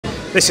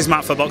This is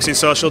Matt for Boxing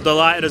Social.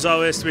 Delighted as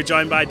always to be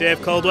joined by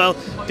Dave Coldwell.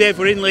 Dave,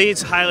 we're in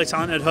Leeds, highly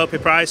talented Hopey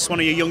Price,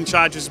 one of your young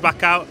chargers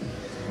back out.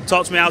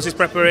 Talk to me, how's his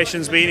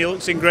preparations been? He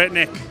looks in great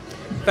nick.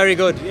 Very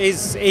good.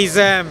 He's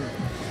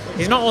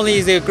not only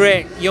is he a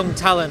great young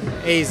talent,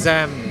 he's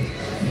got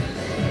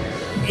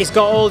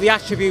all the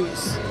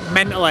attributes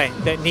mentally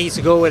that needs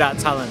to go with that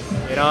talent.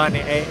 You know, and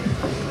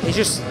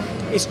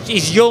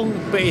he's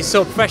young, but he's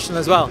so professional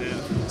as well. Yeah.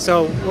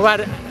 So we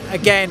had,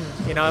 again,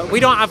 you know, we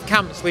don't have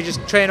camps. We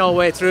just train all the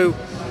way through.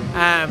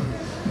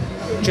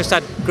 Just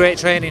had great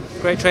training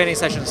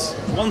sessions.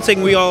 One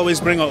thing we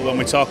always bring up when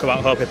we talk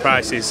about Hopey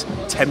Price is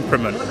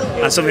temperament.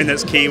 That's something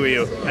that's key with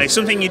you. And it's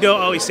something you don't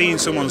always see in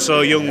someone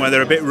so young where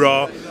they're a bit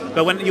raw.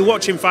 But when you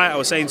watch him fight, I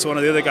was saying to one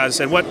of the other guys,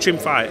 I said, watch him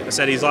fight. I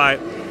said, he's like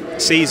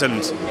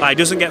seasoned. Like, he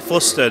doesn't get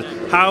flustered.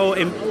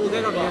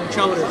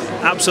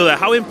 Absolutely.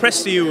 How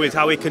impressed are you with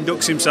how he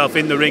conducts himself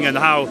in the ring and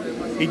how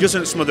he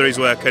doesn't smother his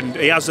work and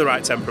he has the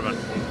right temperament?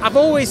 I've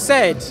always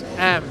said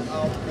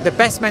the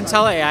best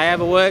mentality I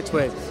ever worked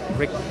with,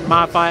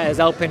 my fighters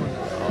helping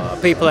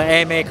people at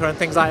Haymaker and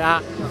things like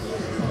that,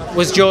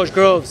 was George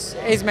Groves.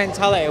 His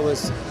mentality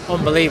was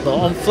unbelievable,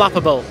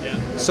 unflappable. Yeah.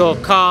 So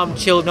calm,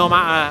 chilled, no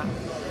matter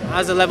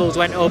as the levels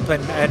went up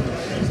and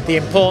the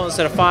importance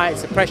of the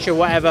fights, the pressure,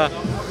 whatever,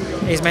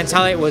 his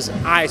mentality was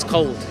ice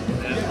cold.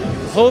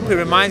 Hopey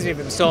reminds me of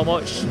him so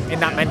much in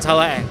that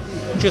mentality.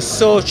 Just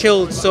so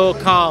chilled, so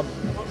calm. Do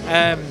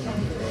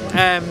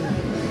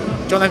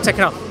you want them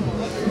taken off?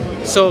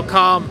 So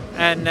calm,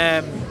 and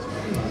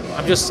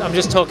I'm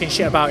just talking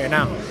shit about you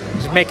now.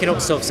 Just making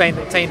up stuff, saying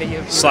that you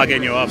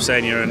slagging you off,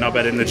 saying you're a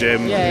knobhead in the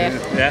gym.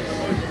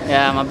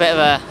 Yeah, I'm a bit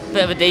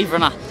of a diva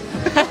runner.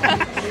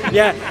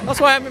 Yeah,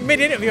 that's why I'm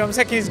mid-interview. I'm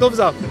taking his gloves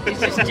off. He's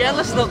just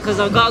jealous, look, because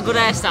I've got a good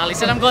hairstyle. He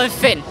said I'm going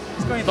thin,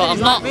 but I'm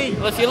not.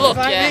 Well, if you look,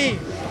 yeah,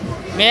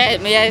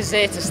 my hair's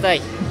here to stay.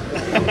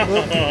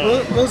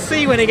 We'll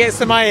see when he gets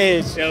to my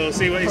age. Yeah, we'll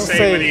see what he's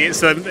saying when he hits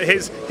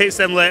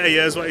them later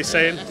years, what he's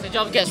saying. If the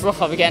job gets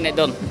rough, I'll be getting it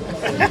done.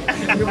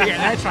 You'll be getting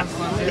hair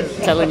transplant.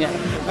 Telling you.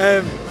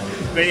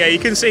 But yeah, you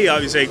can see,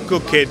 obviously,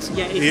 good kid.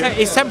 Yeah,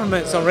 his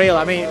temperament's unreal.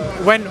 I mean,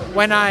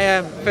 when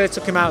I first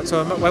took him out,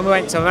 when we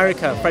went to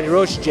America, Freddie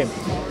Roach's gym,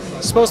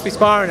 supposed to be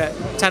sparring at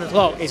 10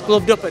 o'clock. He's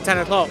gloved up at 10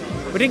 o'clock.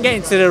 We didn't get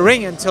into the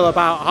ring until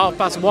about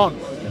 1:30.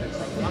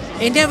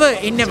 He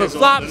never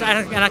flapped,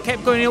 and I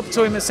kept going up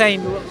to him and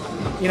saying,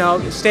 you know,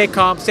 stay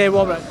calm, stay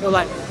warm. They were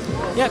like,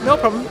 yeah, no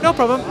problem.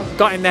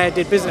 Got in there,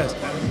 did business.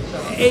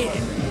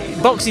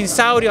 Boxing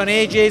Saudi on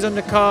AJ's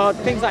undercard,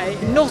 things like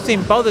that,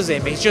 nothing bothers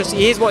him.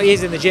 He is what he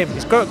is in the gym.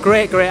 He's got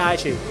great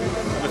attitude.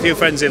 A few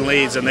friends in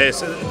Leeds, and they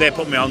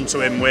put me on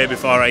to him way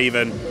before I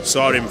even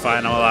saw him fight.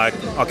 And I was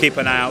like, I'll keep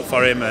an eye out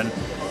for him, and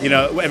you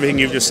know, everything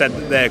you've just said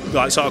there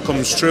like sort of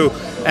comes true.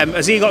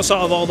 Has he got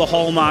sort of all the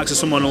hallmarks of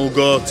someone who'll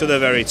go to the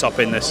very top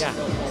in this?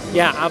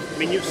 Yeah. I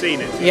mean, you've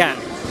seen it. Yeah.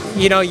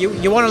 You know,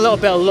 you want a little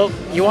bit of luck.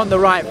 You want the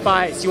right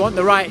fights. You want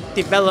the right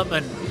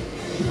development.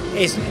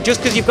 It's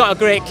just because you've got a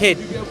great kid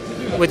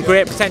with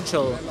great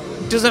potential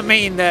doesn't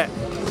mean that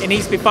he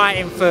needs to be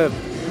fighting for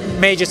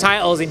major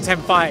titles in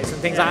 10 fights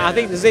and things like that. I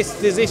think there's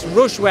this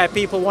rush where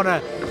people want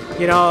to,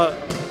 you know,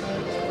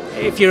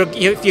 if you're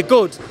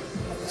good,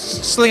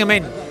 sling them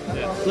in.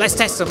 Let's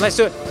test them. Let's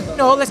do it.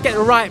 No, let's get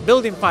the right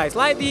building fights,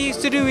 like they used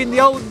to do in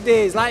the old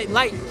days.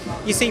 Like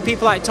you see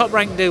people like Top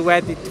Rank do,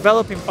 where they're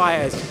developing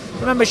fighters.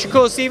 Remember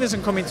Shakur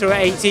Stevenson coming through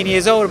at 18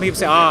 years old, and people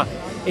say,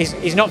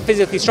 he's not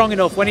physically strong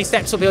enough. When he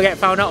steps up, he'll get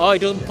found out. Oh, he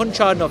doesn't punch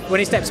hard enough. When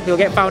he steps up, he'll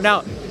get found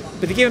out.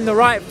 But they give him the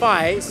right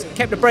fights,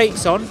 kept the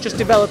brakes on, just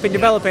developing,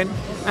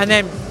 and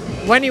then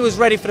when he was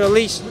ready for the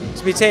leash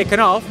to be taken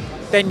off,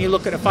 then you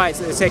look at the fights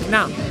that they're taking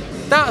out.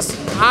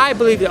 I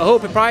believe that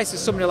Hopey Price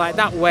is somebody like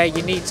that, where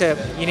you need to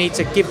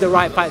give the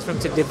right fights for him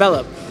to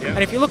develop. Yeah.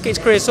 And if you look at his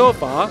career so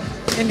far,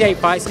 in the 8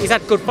 fights, he's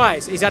had good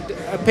fights. He's had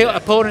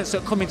opponents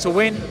that come in to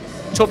win,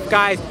 tough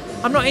guys.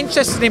 I'm not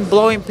interested in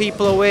blowing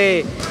people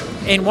away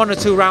in 1 or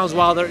 2 rounds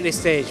while they're at this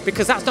stage,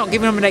 because that's not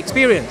giving them an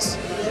experience,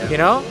 you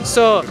know.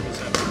 So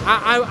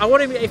I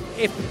want him.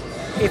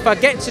 If I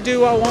get to do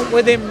what I want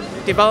with him,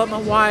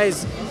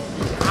 development-wise,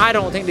 I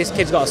don't think this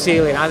kid's got a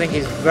ceiling. I think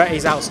he's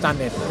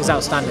outstanding. He's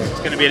outstanding. It's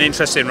going to be an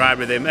interesting ride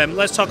with him.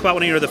 Let's talk about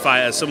one of your other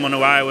fighters, someone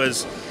who I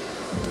was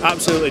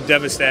absolutely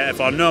devastated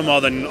for, no more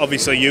than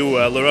obviously you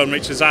were. Lerone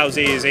Richards, how's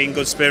he? Is he in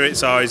good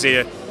spirits, or is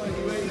he?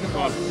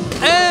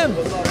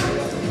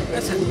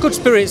 Good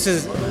spirits.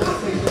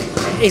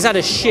 He's had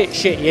a shit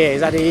year.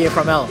 He's had a year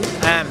from hell.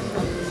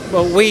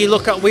 But we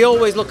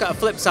always look at a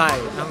flip side.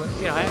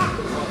 You know,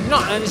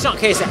 it's not a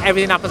case that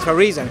everything happens for a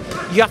reason.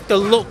 You have to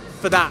look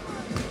for that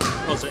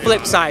positive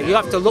flip side. You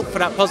have to look for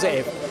that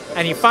positive,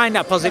 and you find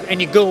that positive,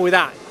 and you go with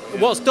that.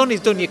 What's done is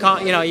done. You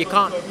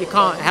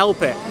can't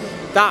help it.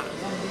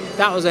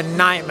 That was a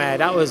nightmare.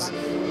 That was,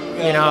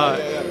 you know,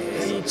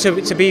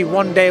 to be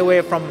 1 day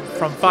away from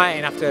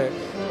fighting after.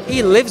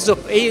 He lives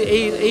up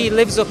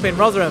in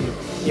Rotherham,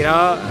 you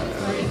know,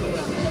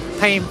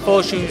 paying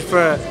fortunes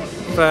for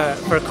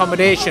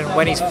accommodation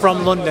when he's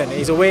from London.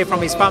 He's away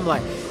from his family,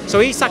 so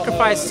he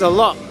sacrifices a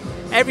lot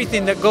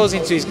everything that goes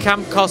into his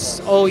camp costs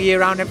all year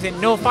round, everything,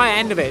 no fight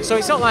end of it. So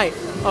it's not like,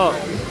 oh,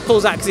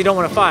 pulls out because he don't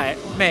want to fight.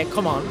 Mate,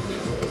 come on.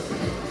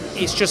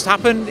 It's just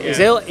happened. He's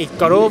ill. He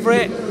got over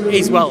it.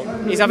 He's still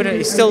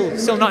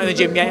not in the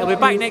gym yet. He'll be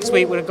back next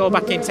week. We're gonna go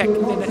back in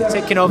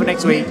taking over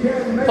next week.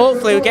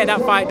 Hopefully we get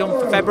that fight done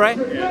for February,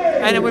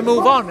 and then we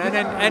move on.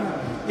 And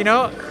you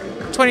know,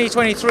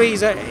 2023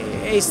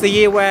 it's the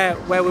year where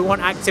we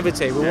want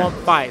activity. We want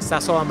fights.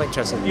 That's all I'm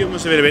interested in. You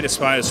must have been a bit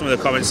disappointed with some of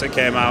the comments that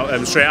came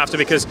out straight after,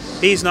 because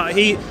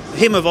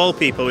him of all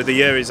people with the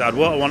year he's had,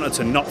 what I wanted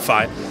to not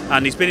fight,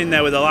 and he's been in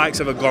there with the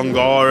likes of a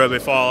Gongora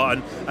before,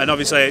 and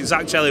obviously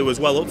Zach Shelley was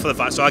well up for the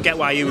fight, so I get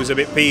why he was a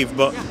bit peeved,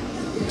 but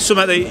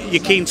something that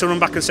you're keen to run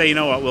back and say, you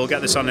know what, we'll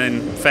get this on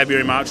in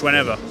February, March,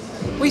 whenever.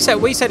 We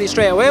said it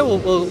straight away.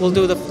 We'll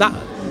do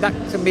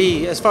that can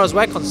be, as far as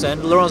we're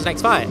concerned, Laurent's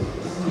next fight.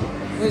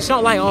 It's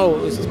not like,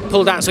 oh, it's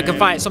pulled out so we can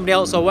fight somebody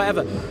else or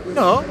whatever.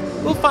 No,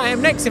 we'll fight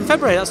him next in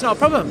February. That's not a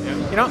problem.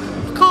 You know,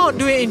 I can't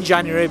do it in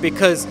January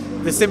because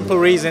the simple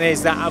reason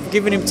is that I've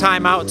given him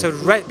time out to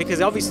rest, because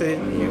obviously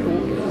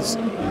it's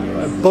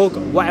a bug,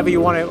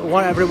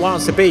 whatever it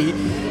wants to be.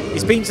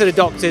 He's been to the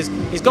doctors.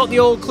 He's got the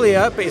all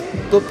clear, but his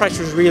blood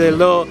pressure is really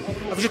low.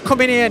 I've just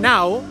come in here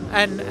now,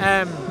 and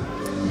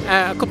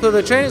a couple of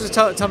the trainers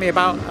were telling me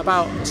about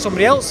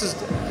somebody else's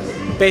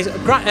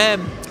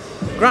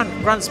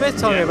Grant Smith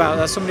told me about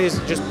that. Somebody's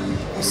just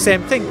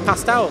same thing,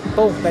 passed out.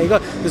 Boom, there you go.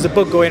 There's a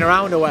bug going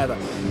around or whatever.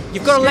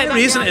 You've got to let that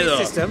get out of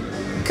his system.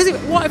 Because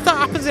what if that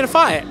happens in a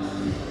fight?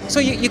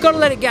 So you've got to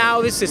let it get out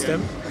of his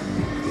system,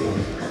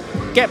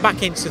 get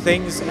back into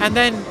things, and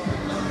then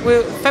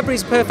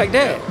February's a perfect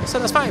day. So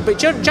that's fine. But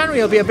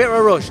January will be a bit of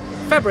a rush.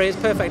 February is a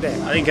perfect day.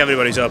 I think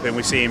everybody's hoping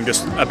we see him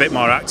just a bit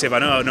more active. I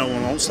know no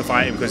one wants to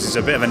fight him because it's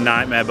a bit of a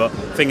nightmare, but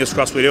fingers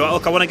crossed we do.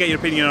 Look, I want to get your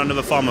opinion on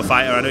another former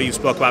fighter. I know you've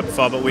spoke about it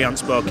before, but we haven't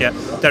spoke yet.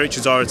 Derek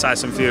Chisora,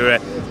 Tyson Fury.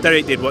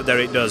 Derek did what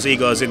Derek does. He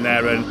goes in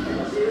there and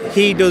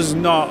he does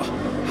not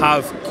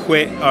have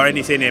quit or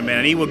anything in him,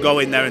 and he will go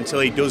in there until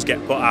he does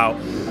get put out.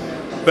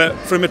 But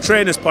from a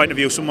trainer's point of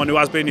view, someone who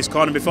has been in his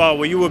corner before,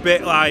 were you a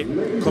bit like,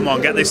 come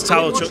on, get this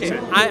towel chucked in?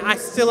 I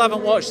still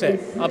haven't watched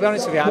it. I'll be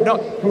honest with you.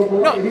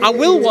 I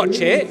will watch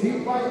it,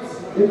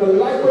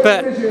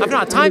 but I've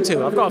not had time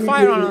to. I've got a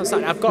fire on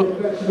Saturday. I've got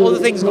other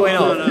things going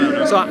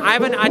on, so I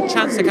haven't had a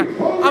chance to.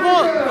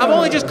 I've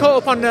only just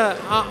caught up on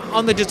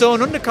the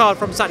DAZN undercard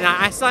from Saturday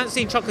night. I still haven't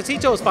seen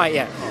Chocolatito's fight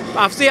yet.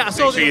 I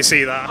saw. Make sure you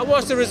see that. I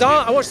watched the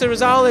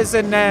Rosales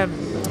and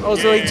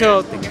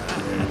Ozolito.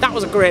 That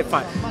was a great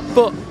fight.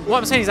 But what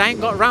I'm saying is I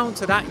ain't got around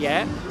to that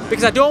yet,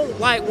 because I don't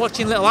like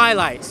watching little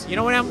highlights. You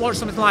know, when I watch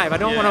something live, I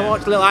don't want to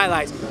watch little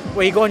highlights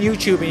where you go on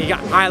YouTube and you get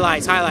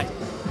highlights. I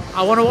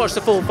want to watch the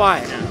full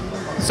fight.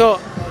 So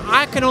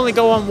I can only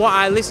go on what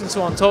I listen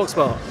to on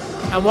TalkSport.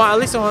 And what I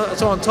listen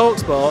to on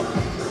TalkSport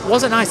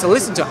wasn't nice to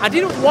listen to. I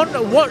didn't want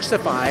to watch the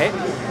fight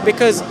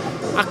because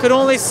I could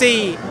only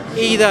see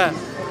either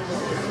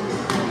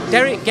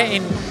Derek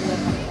getting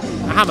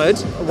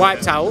hammered,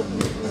 wiped out,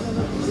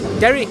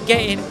 Derek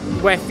getting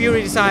where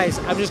Fury decides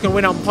I'm just going to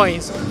win on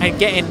points and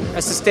getting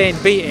a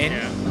sustained beating,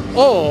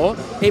 or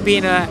it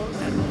being a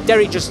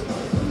Derek just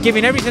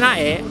giving everything at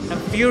it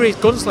and Fury's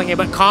gunslinging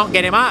but can't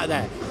get him out of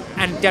there.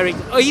 And Derek,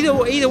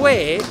 either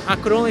way, I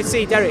could only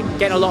see Derek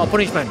getting a lot of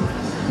punishment,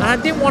 and I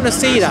didn't want to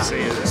see that.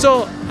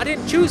 So I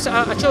didn't choose.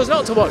 I chose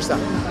not to watch that.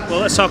 Well,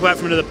 let's talk about it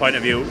from another point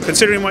of view.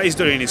 Considering what he's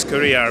doing in his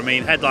career, I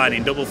mean,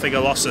 headlining double-figure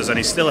losses, and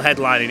he's still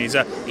headlining.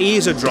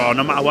 He's a draw,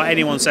 no matter what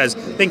anyone says. I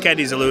think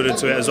Eddie's alluded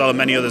to it as well, and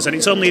many others. And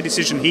it's only a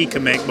decision he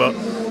can make. But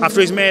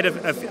after he's made,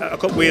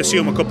 we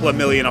assume, a couple of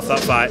million off that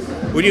fight,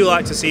 would you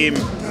like to see him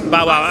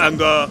bow out and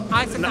go?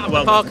 I said that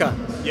to Parker.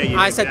 Yeah,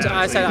 I said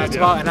that to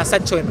Parker, and I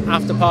said to him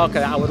after Parker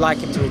that I would like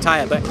him to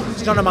retire, but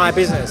it's none of my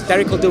business.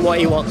 Derek will do what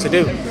he wants to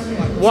do.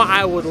 What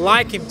I would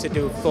like him to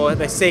do for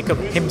the sake of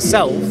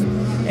himself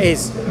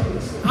is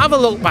have a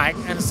look back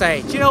and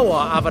say, do you know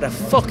what, I've had a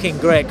fucking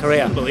great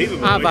career.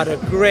 Unbelievable. I've had a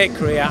great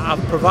career.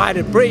 I've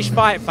provided British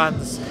fight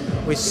fans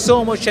with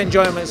so much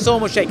enjoyment, so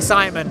much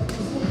excitement.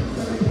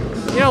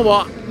 You know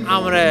what,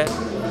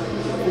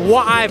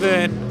 what I've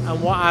earned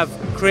and what I've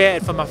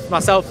created for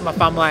myself and my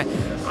family,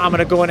 I'm going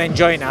to go and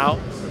enjoy now.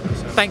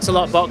 Thanks a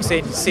lot,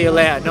 boxing. See you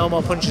later. No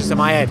more punches to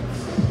my head.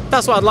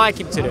 That's what I'd like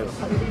him to do.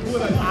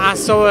 I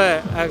saw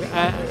a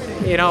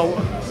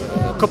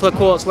couple of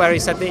quotes where he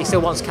said that he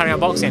still wants to carry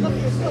on boxing.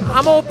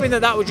 I'm hoping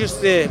that was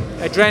just the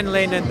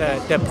adrenaline and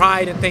the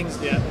pride and things,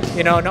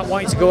 you know, not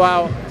wanting to go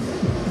out.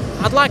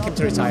 I'd like him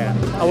to retire.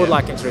 I would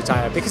like him to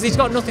retire because he's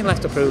got nothing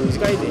left to prove. He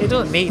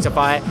doesn't need to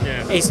fight.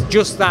 It's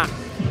just that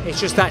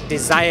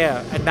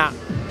desire and that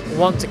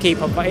want to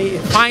keep on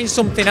fighting. Find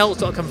something else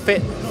that can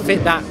fit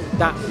that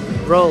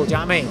role. Do you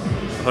know what I mean?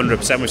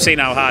 100%. We've seen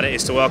how hard it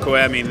is to walk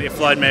away. I mean, if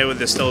Floyd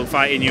Mayweather's still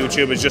fighting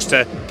YouTubers just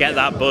to get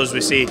that buzz, we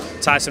see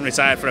Tyson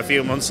retire for a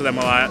few months, and then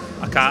we're like,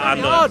 I can't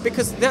handle it. Hard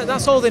because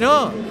that's all they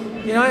know.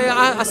 You know,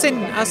 I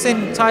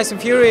seen Tyson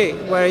Fury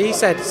where he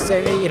said,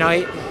 you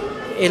know,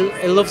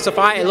 he loves to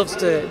fight, he loves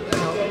to, you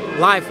know,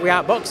 life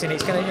without boxing.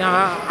 It's gonna, you know,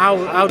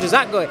 how does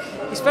that go?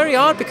 It's very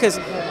hard because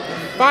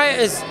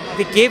fighters,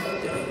 they give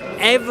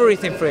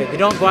everything for it. They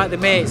don't go out with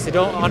the mates. They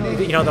don't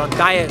they're on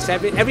diets.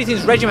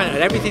 Everything's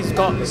regimented. Everything's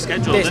got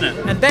scheduled, isn't it?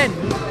 And then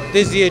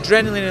there's the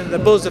adrenaline and the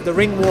buzz of the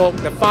ring walk,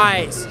 the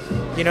fights.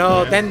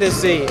 Then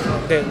there's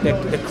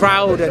the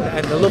crowd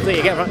and the love that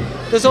you get from.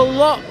 There's a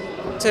lot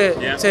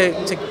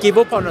to give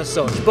up on as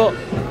such, but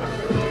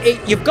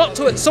you've got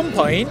to, at some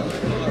point.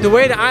 The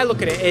way that I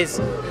look at it is,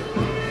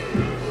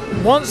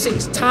 once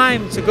it's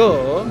time to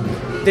go,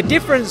 the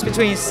difference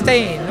between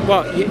staying,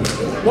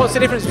 what's the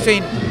difference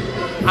between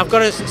I've got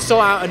to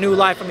sort out a new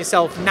life for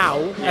myself now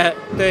at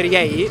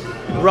 38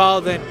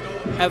 rather than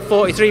at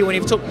 43 when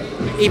you've took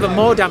even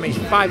more damage,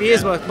 5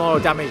 years worth more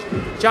damage. Do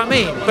you know what I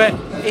mean? But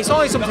it's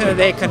always something that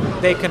they can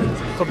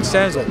come to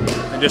terms with.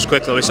 And just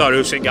quickly, we saw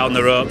Usyk get on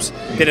the ropes,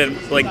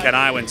 didn't blink an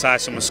eye when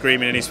Tyson was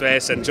screaming in his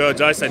face, and Joe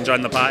Joyce then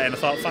joined the party, and I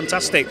thought,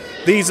 fantastic.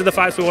 These are the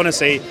fights we want to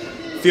see.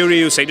 Fury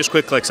Usyk, just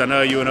quickly, because I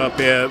know you and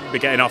Hopey will be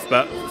getting off,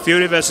 but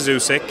Fury versus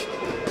Usyk,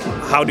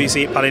 how do you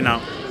see it panning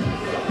out?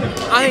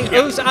 I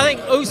think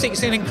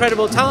Usyk's an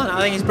incredible talent.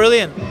 I think he's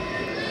brilliant.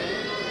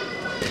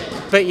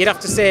 But you'd have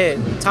to say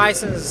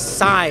Tyson's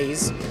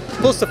size,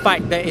 plus the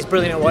fact that he's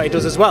brilliant at what he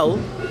does as well,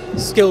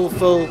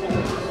 skillful,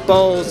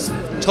 balls,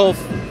 tough.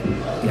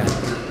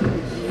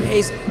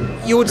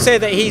 You would say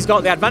that he's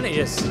got the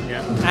advantages.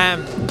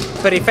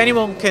 But if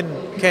anyone can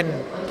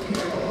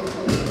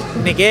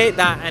negate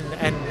that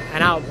and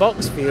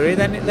outbox Fury,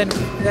 then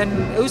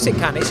Usyk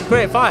can. It's a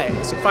great fight.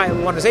 It's a fight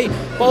we want to see.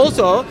 But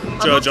also,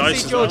 Joe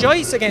Joyce, Joe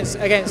Joyce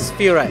against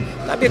Fury.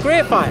 That'd be a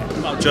great fight.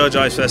 Well, Joe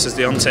Joyce versus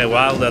Deontay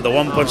Wilder, the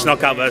one-punch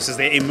knockout versus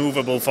the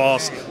immovable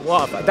force.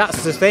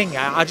 That's the thing.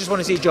 I just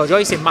want to see Joe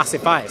Joyce in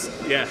massive fights.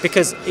 Yeah.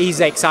 Because he's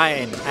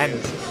exciting and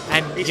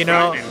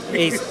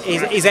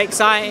he's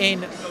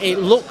exciting. It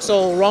looks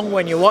all wrong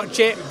when you watch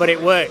it, but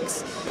it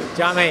works. Do you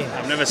know what I mean?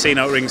 I've never seen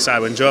out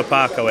ringside when Joe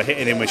Parker were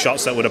hitting him with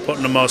shots that would have put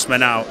the most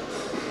men out.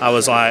 I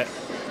was like,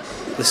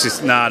 just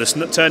turn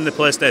the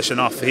PlayStation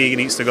off. He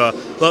needs to go.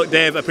 Look,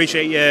 Dave,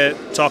 appreciate you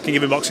talking,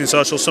 giving Boxing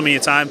Social some of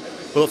your time.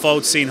 We look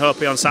forward to seeing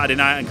Hopey on Saturday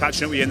night and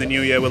catching up with you in the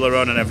new year, Will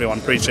Arone and everyone.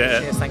 Appreciate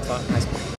it. Cheers, thanks a lot. Nice.